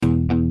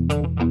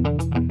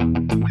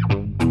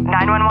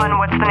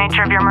What's the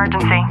nature of your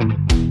emergency?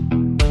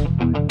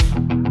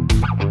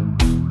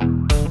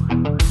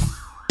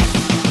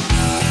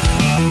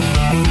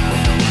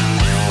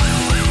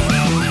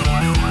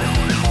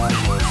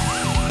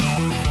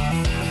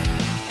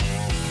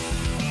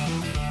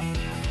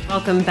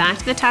 Welcome back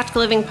to the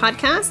Tactical Living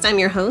Podcast. I'm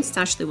your host,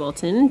 Ashley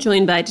Walton,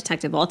 joined by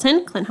Detective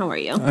Walton. Clint, how are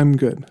you? I'm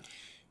good.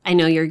 I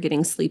know you're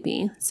getting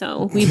sleepy,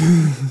 so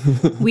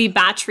we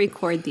batch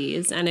record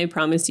these, and I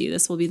promise you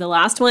this will be the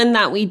last one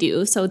that we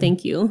do, so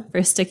thank you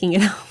for sticking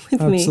it out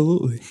with me.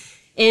 Absolutely.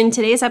 In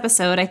today's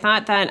episode, I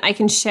thought that I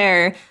can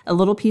share a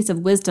little piece of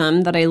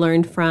wisdom that I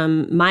learned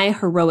from my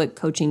heroic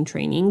coaching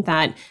training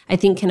that I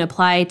think can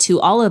apply to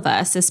all of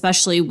us,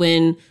 especially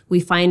when we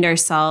find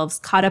ourselves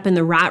caught up in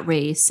the rat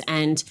race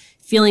and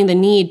feeling the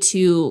need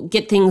to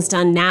get things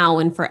done now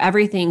and for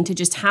everything to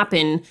just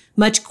happen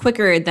much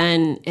quicker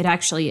than it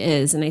actually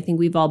is. And I think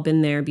we've all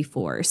been there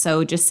before.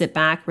 So just sit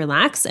back,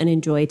 relax, and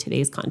enjoy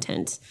today's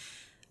content.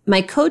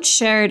 My coach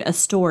shared a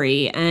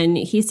story, and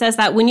he says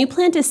that when you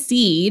plant a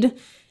seed,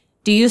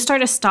 do you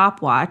start a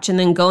stopwatch and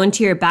then go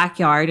into your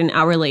backyard an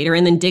hour later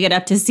and then dig it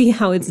up to see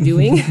how it's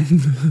doing?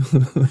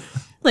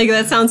 Like,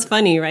 that sounds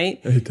funny, right?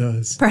 It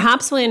does.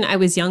 Perhaps when I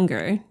was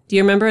younger, do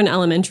you remember in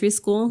elementary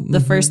school, the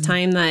first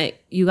time that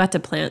you got to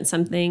plant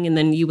something and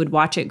then you would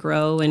watch it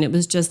grow, and it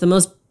was just the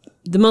most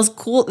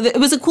cool, it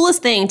was the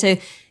coolest thing to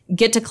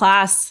get to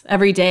class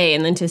every day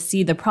and then to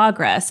see the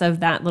progress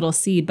of that little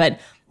seed. But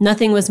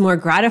nothing was more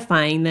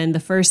gratifying than the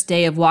first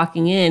day of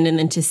walking in and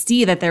then to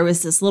see that there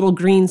was this little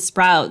green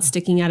sprout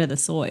sticking out of the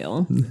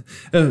soil.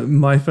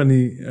 My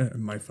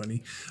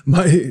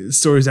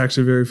story is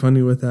actually very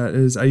funny with that.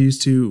 Is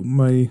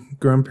my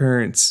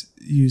grandparents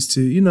used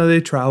to,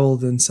 they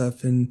traveled and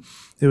stuff, and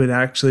they would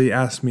actually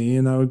ask me,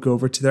 and I would go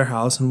over to their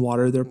house and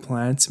water their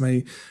plants.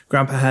 My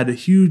grandpa had a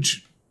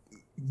huge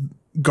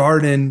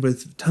garden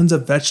with tons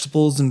of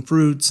vegetables and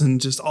fruits and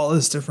just all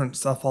this different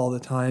stuff all the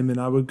time, and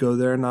I would go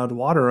there and I would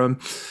water them.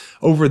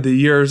 Over the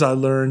years, I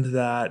learned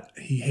that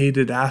he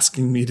hated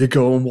asking me to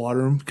go and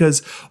water them,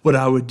 because what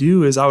I would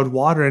do is I would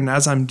water, and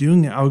as I'm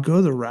doing it, I would go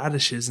to the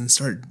radishes and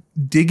start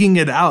digging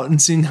it out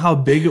and seeing how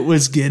big it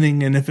was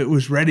getting and if it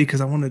was ready, because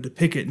I wanted to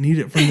pick it and eat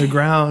it from the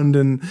ground,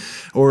 and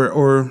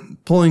or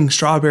pulling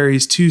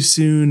strawberries too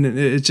soon.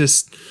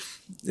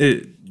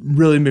 It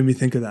really made me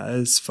think of that.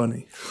 It's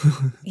funny.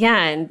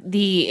 Yeah, and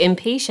the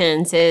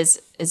impatience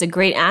is a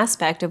great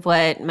aspect of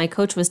what my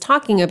coach was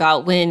talking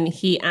about when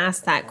he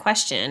asked that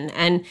question.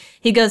 And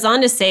he goes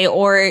on to say,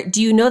 or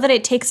do you know that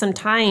it takes some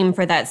time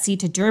for that seed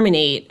to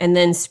germinate and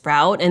then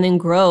sprout and then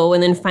grow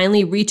and then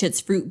finally reach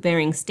its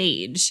fruit-bearing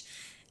stage?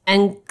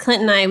 And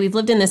Clint and I, we've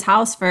lived in this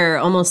house for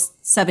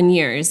almost 7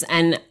 years,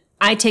 and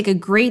I take a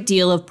great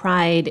deal of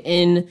pride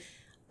in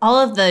all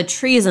of the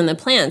trees and the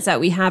plants that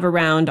we have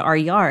around our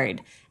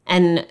yard.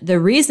 And the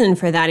reason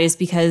for that is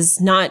because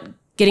not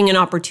getting an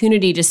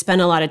opportunity to spend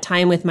a lot of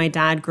time with my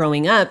dad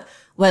growing up,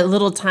 what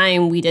little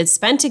time we did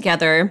spend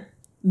together,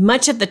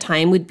 much of the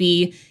time would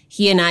be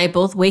he and I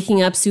both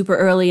waking up super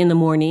early in the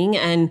morning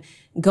and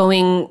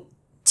going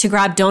to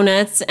grab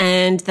donuts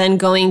and then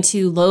going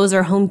to Lowe's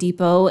or Home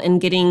Depot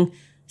and getting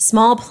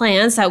small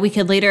plants that we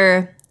could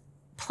later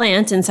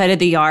plant inside of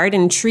the yard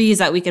and trees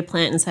that we could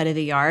plant inside of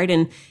the yard,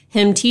 and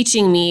him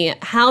teaching me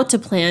how to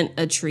plant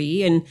a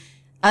tree and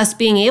us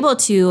being able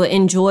to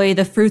enjoy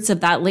the fruits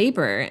of that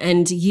labor,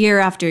 and year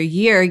after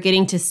year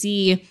getting to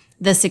see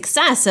the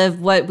success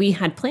of what we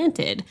had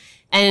planted.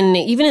 And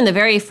even in the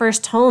very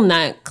first home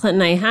that Clint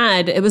and I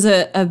had, it was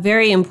a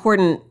very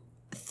important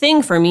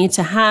thing for me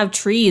to have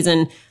trees.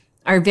 And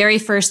our very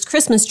first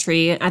Christmas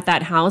tree at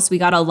that house, we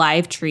got a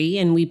live tree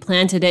and we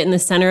planted it in the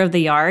center of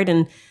the yard.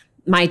 And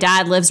my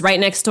dad lives right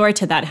next door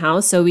to that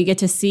house, so we get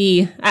to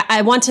see.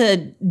 I want to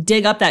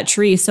dig up that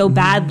tree so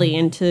badly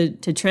and to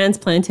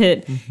transplant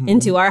it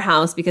into our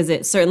house, because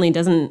it certainly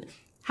doesn't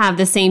have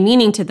the same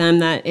meaning to them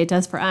that it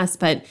does for us.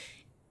 But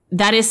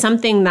that is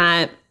something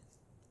that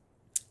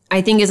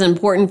I think is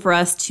important for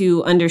us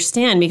to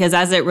understand, because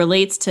as it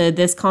relates to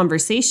this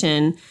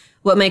conversation,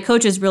 what my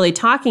coach is really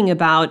talking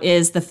about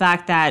is the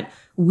fact that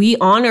we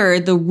honor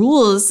the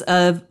rules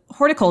of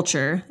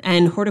horticulture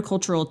and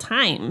horticultural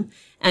time.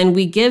 And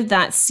we give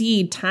that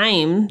seed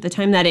time, the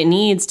time that it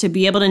needs to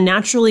be able to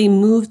naturally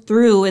move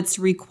through its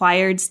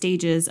required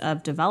stages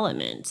of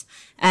development.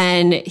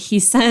 And he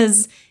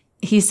says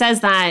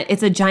that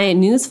it's a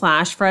giant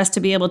newsflash for us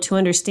to be able to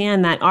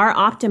understand that our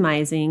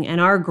optimizing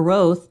and our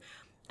growth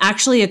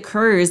actually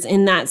occurs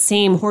in that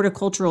same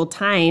horticultural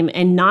time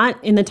and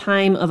not in the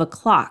time of a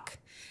clock.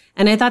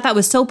 And I thought that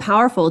was so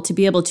powerful to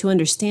be able to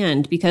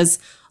understand, because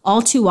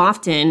all too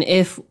often,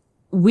 if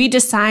we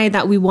decide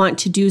that we want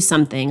to do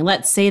something,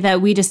 let's say that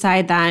we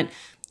decide that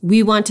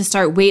we want to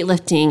start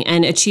weightlifting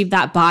and achieve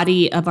that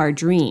body of our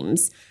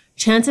dreams,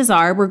 chances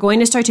are we're going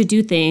to start to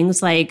do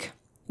things like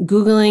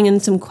Googling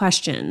in some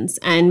questions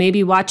and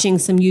maybe watching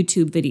some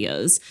YouTube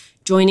videos,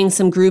 joining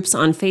some groups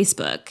on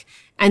Facebook.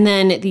 And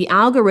then the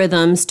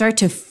algorithms start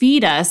to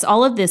feed us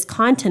all of this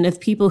content of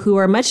people who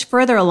are much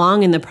further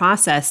along in the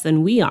process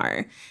than we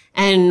are.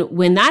 And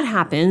when that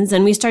happens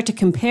and we start to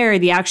compare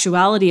the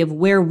actuality of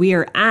where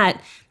we're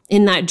at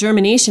in that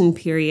germination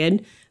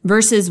period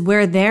versus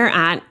where they're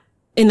at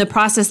in the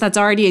process that's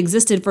already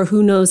existed for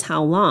who knows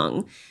how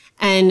long.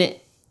 And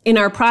in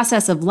our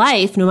process of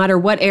life, no matter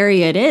what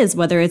area it is,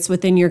 whether it's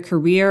within your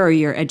career or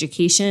your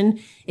education,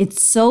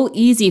 it's so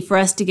easy for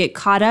us to get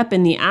caught up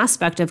in the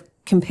aspect of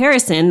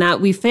comparison that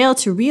we fail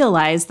to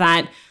realize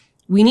that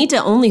we need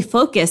to only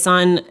focus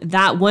on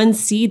that one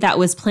seed that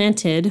was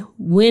planted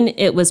when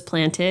it was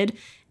planted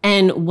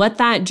and what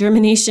that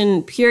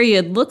germination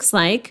period looks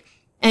like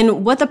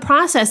and what the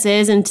process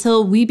is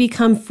until we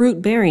become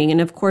fruit bearing.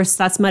 And of course,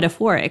 that's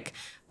metaphoric.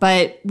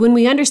 But when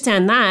we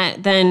understand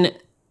that, then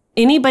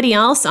anybody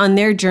else on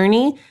their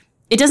journey,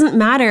 it doesn't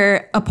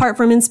matter apart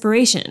from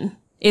inspiration.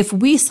 If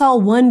we saw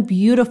one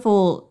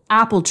beautiful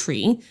apple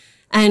tree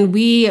and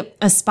we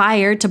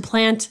aspire to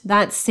plant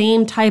that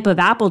same type of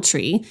apple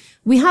tree,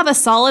 we have a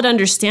solid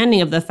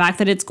understanding of the fact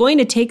that it's going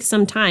to take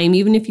some time,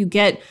 even if you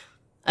get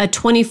a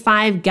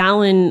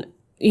 25-gallon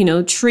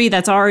tree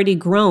that's already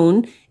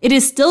grown, it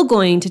is still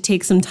going to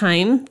take some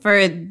time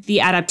for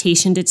the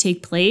adaptation to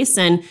take place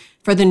and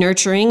for the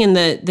nurturing and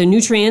the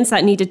nutrients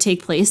that need to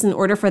take place in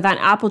order for that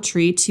apple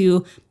tree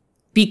to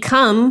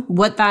become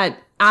what that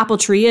apple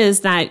tree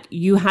is that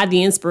you had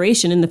the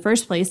inspiration in the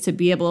first place to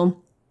be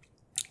able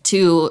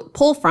to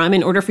pull from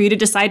in order for you to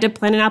decide to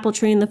plant an apple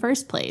tree in the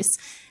first place.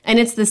 And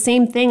it's the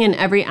same thing in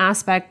every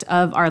aspect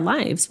of our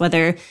lives,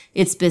 whether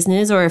it's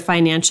business or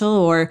financial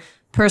or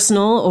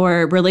personal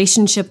or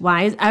relationship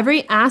wise,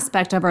 every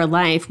aspect of our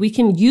life, we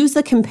can use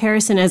the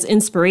comparison as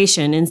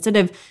inspiration instead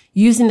of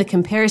using the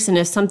comparison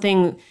as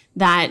something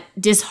that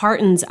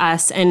disheartens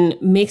us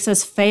and makes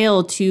us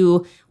fail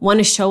to want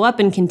to show up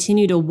and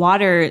continue to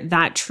water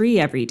that tree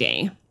every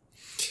day.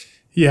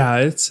 Yeah,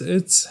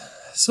 it's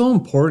so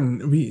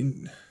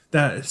important.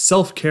 That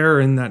self-care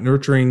and that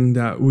nurturing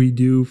that we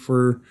do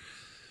for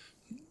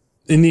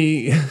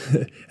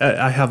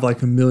I have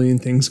like a million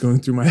things going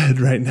through my head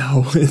right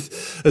now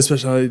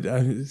especially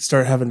I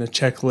start having a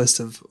checklist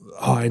of,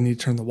 I need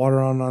to turn the water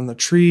on the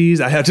trees.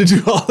 I have to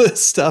do all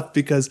this stuff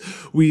because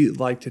we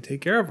like to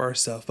take care of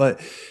ourselves, but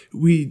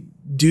we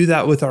do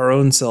that with our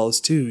own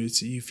selves too.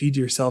 You feed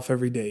yourself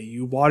every day.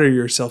 You water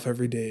yourself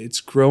every day. It's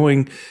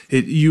growing.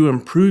 You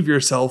improve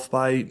yourself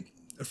by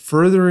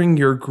furthering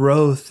your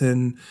growth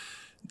in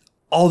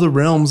all the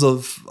realms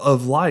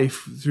of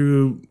life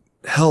through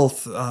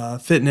health,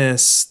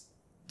 fitness,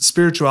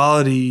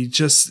 spirituality,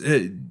 just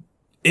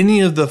any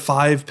of the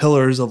 5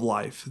 pillars of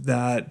life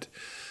that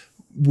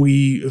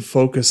we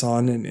focus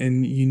on,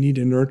 and you need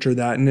to nurture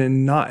that. And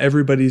then not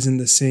everybody's in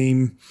the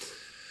same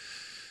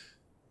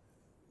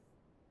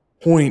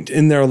point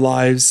in their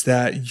lives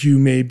that you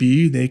may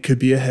be. They could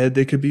be ahead,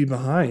 they could be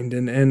behind.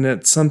 And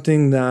it's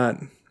something that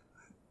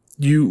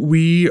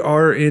we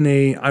are in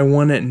a I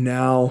want it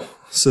now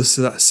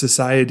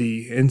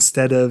society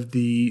instead of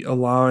the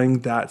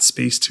allowing that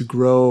space to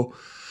grow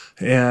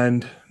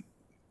and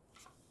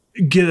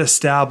get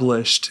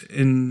established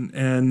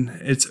and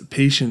it's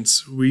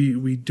patience.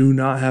 We do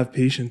not have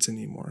patience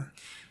anymore.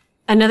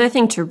 Another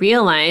thing to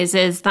realize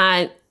is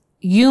that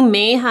you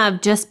may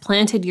have just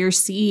planted your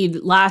seed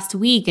last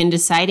week and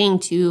deciding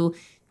to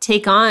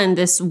take on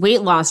this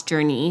weight loss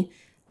journey,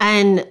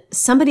 and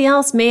somebody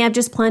else may have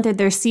just planted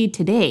their seed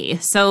today.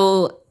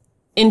 So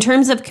in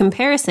terms of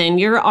comparison,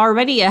 you're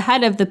already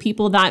ahead of the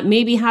people that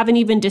maybe haven't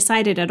even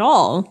decided at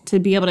all to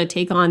be able to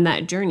take on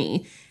that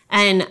journey.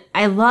 And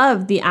I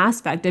love the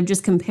aspect of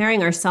just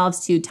comparing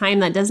ourselves to time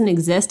that doesn't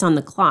exist on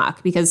the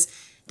clock, because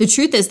the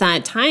truth is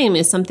that time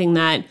is something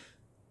that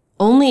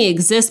only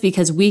exists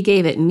because we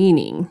gave it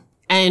meaning.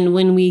 And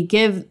when we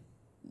give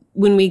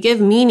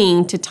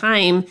meaning to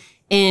time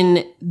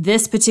in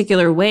this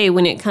particular way,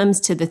 when it comes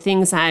to the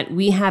things that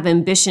we have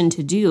ambition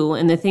to do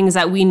and the things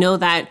that we know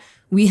that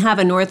we have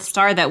a North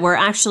Star that we're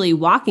actually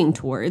walking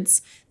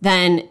towards,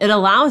 then it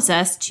allows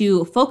us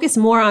to focus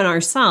more on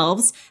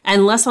ourselves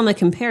and less on the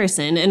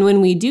comparison. And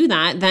when we do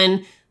that,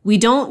 then we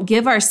don't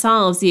give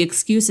ourselves the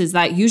excuses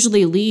that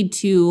usually lead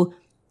to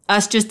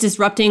us just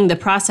disrupting the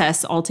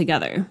process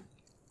altogether.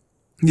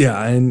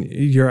 Yeah, and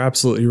you're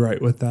absolutely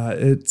right with that.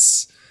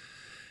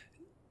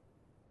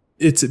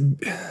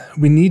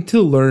 We need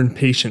to learn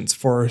patience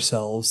for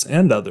ourselves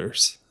and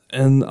others,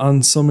 and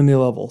on so many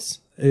levels.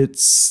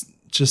 It's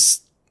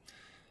just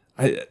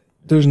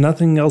there's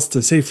nothing else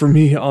to say for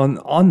me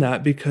on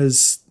that,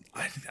 because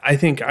I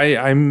think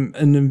I'm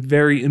a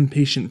very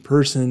impatient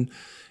person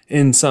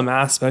in some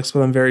aspects,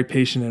 but I'm very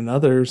patient in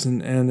others.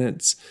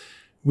 And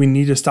we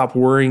need to stop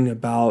worrying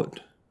about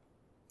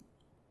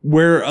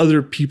where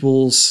other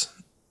people's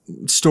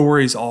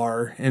stories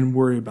are and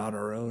worry about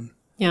our own.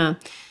 Yeah.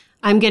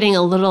 I'm getting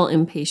a little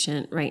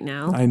impatient right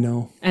now. I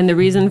know. And the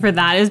reason for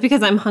that is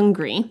because I'm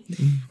hungry.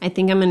 I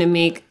think I'm going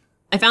to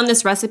I found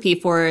this recipe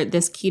for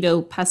this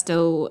keto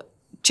pesto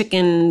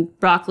chicken,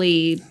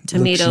 broccoli,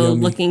 tomato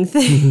looking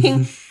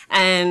thing.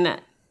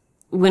 And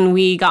when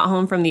we got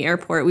home from the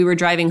airport, we were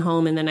driving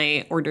home and then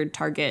I ordered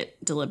Target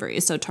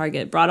deliveries. So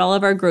Target brought all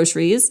of our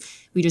groceries.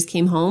 We just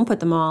came home, put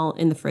them all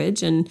in the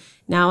fridge, and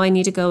now I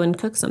need to go and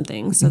cook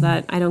something so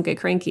that I don't get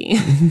cranky.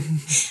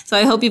 So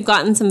I hope you've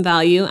gotten some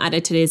value out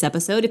of today's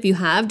episode. If you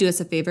have, do us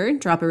a favor,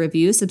 drop a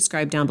review,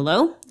 subscribe down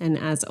below. And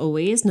as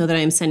always, know that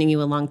I am sending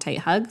you a long, tight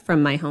hug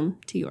from my home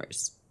to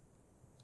yours.